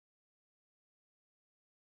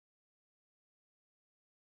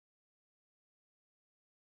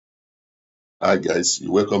Hi guys,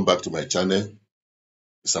 welcome back to my channel.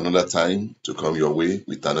 It's another time to come your way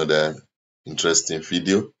with another interesting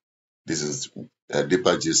video. This is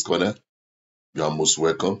Deeper G's Corner. You are most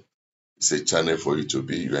welcome. It's a channel for you to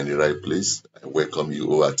be. You're in the right place. I welcome you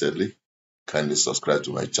wholeheartedly. Kindly subscribe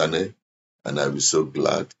to my channel and I'll be so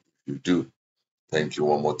glad if you do. Thank you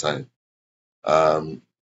one more time.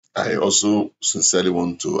 I also sincerely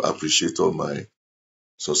want to appreciate all my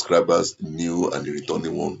subscribers, new and the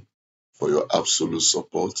returning one, for your absolute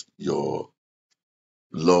support, your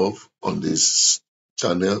love on this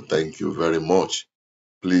channel. Thank you very much.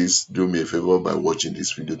 Please do me a favor by watching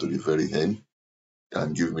this video to the very end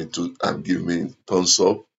and give me thumbs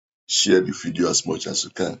up. Share the video as much as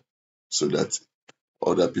you can so that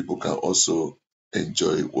other people can also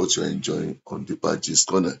enjoy what you're enjoying on Deeper G's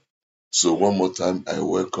Corner. So one more time, I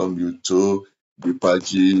welcome you to Deeper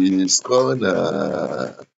G's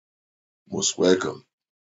Corner. Most welcome.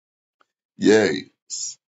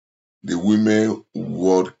 Yes, the Women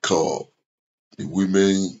World Cup. The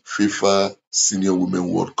Women FIFA Senior Women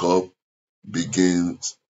World Cup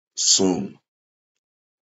begins soon.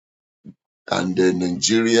 And the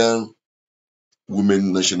Nigerian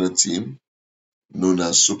women national team, known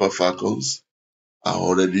as Super Falcons, are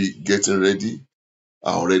already getting ready,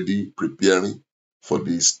 are already preparing for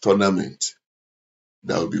this tournament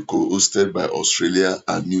that will be co-hosted by Australia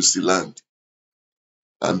and New Zealand.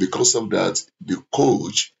 And because of that, the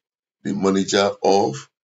coach, the manager of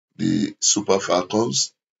the Super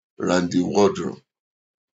Falcons, Randy Waldrum,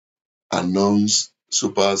 announced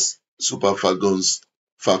Super Falcons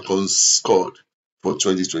squad for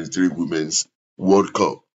 2023 Women's World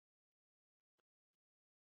Cup.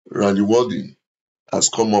 Randy Waldrum has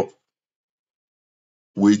come up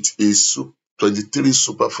with his 23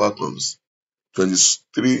 Super Falcons,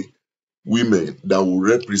 23 women that will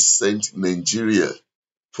represent Nigeria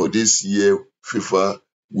for this year FIFA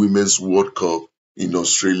Women's World Cup in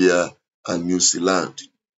Australia and New Zealand.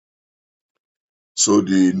 So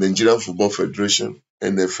the Nigerian Football Federation,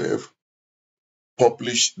 NFF,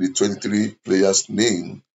 published the 23 players'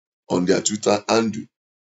 name on their Twitter handle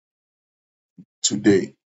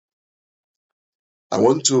today. I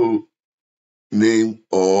want to name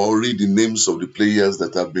or read the names of the players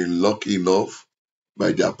that have been lucky enough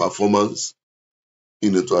by their performance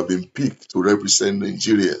to have been picked to represent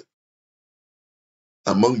Nigeria.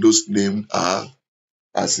 Among those named are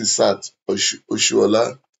Asisat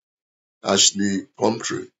Oshuola, Ashley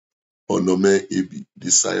Pumphrey, Onome Ebi,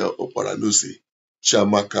 Desire Oparanose,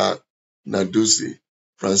 Chiamaka Nadozie,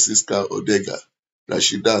 Francisca Odega,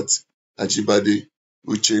 Rashidat Ajibade,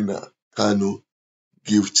 Uchenna Kanu,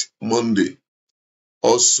 Gift Monday.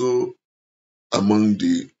 Also among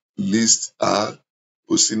the list are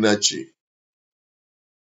Osinachi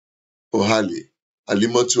Ohale,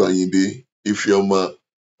 Alimatu Ayinde, Ifeoma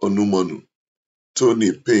Onumonu,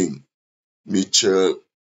 Tony Payne, Michelle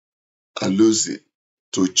Alozie,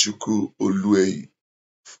 Tochukwu Olueyi,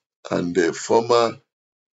 and the former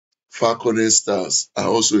Falconet stars are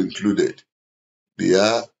also included. They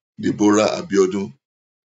are Deborah Abiodun,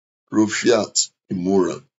 Rufiat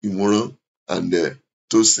Imoran, and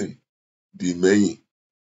Tosin Dimeyin.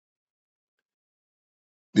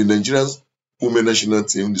 The Nigerian women national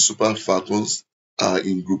team, the Super Falcons, are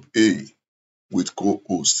in Group A with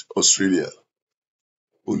co-host Australia,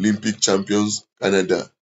 Olympic champions Canada,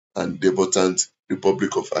 and debutant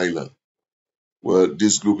Republic of Ireland. Well,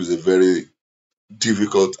 this group is a very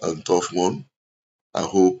difficult and tough one. I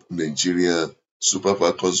hope Nigeria Super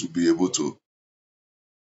Falcons will be able to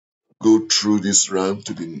go through this round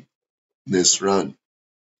to the next round.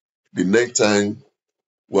 The next time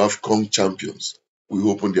we have come champions, we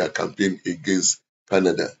open their campaign against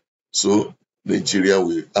Canada. So Nigeria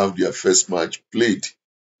will have their first match played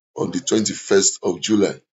on the 21st of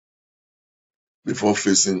July before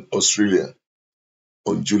facing Australia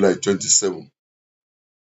on July 27.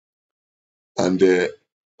 And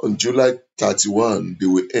on July 31, they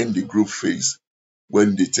will end the group phase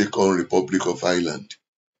when they take on Republic of Ireland.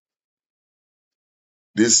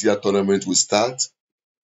 This year tournament will start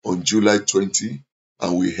on July 20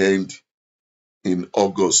 and will end in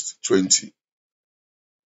August 20.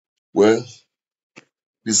 Well,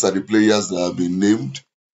 these are the players that have been named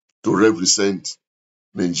to represent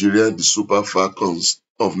Nigeria, the Super Falcons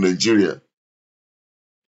of Nigeria.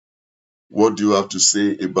 What do you have to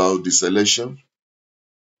say about the selection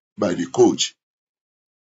by the coach,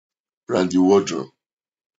 Randy Waldrum?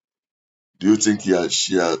 Do you think he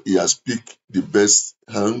has picked the best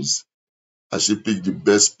hands? Has he picked the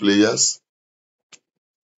best players?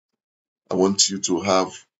 I want you to have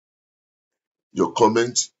your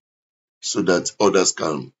comment so that others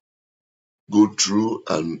can go through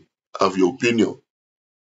and have your opinion.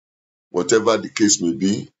 Whatever the case may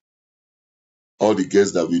be, all the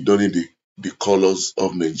guests that we've done in the colors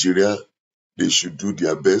of Nigeria, they should do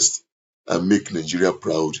their best and make Nigeria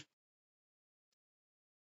proud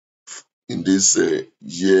in this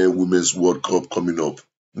year Women's World Cup coming up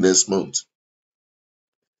next month.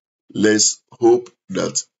 Let's hope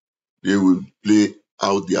that they will play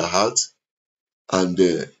out their heart and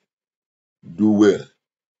do well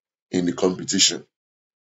in the competition.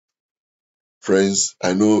 Friends,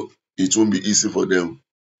 I know it won't be easy for them,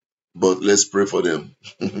 but let's pray for them.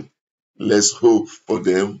 Let's hope for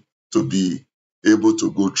them to be able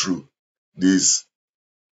to go through this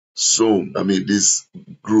this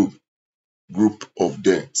group of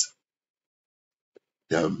death.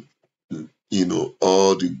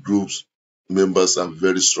 All the groups members are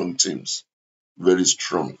very strong teams, very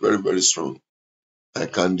strong, very, very strong. I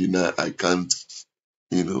can't deny, I can't,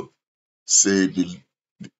 say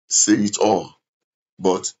it all,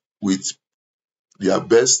 but with their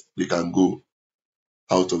best, they can go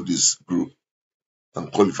out of this group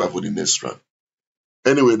and qualify for the next round.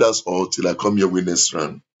 Anyway, that's all till I come here with next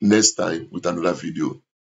time with another video.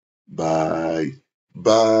 Bye.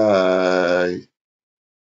 Bye.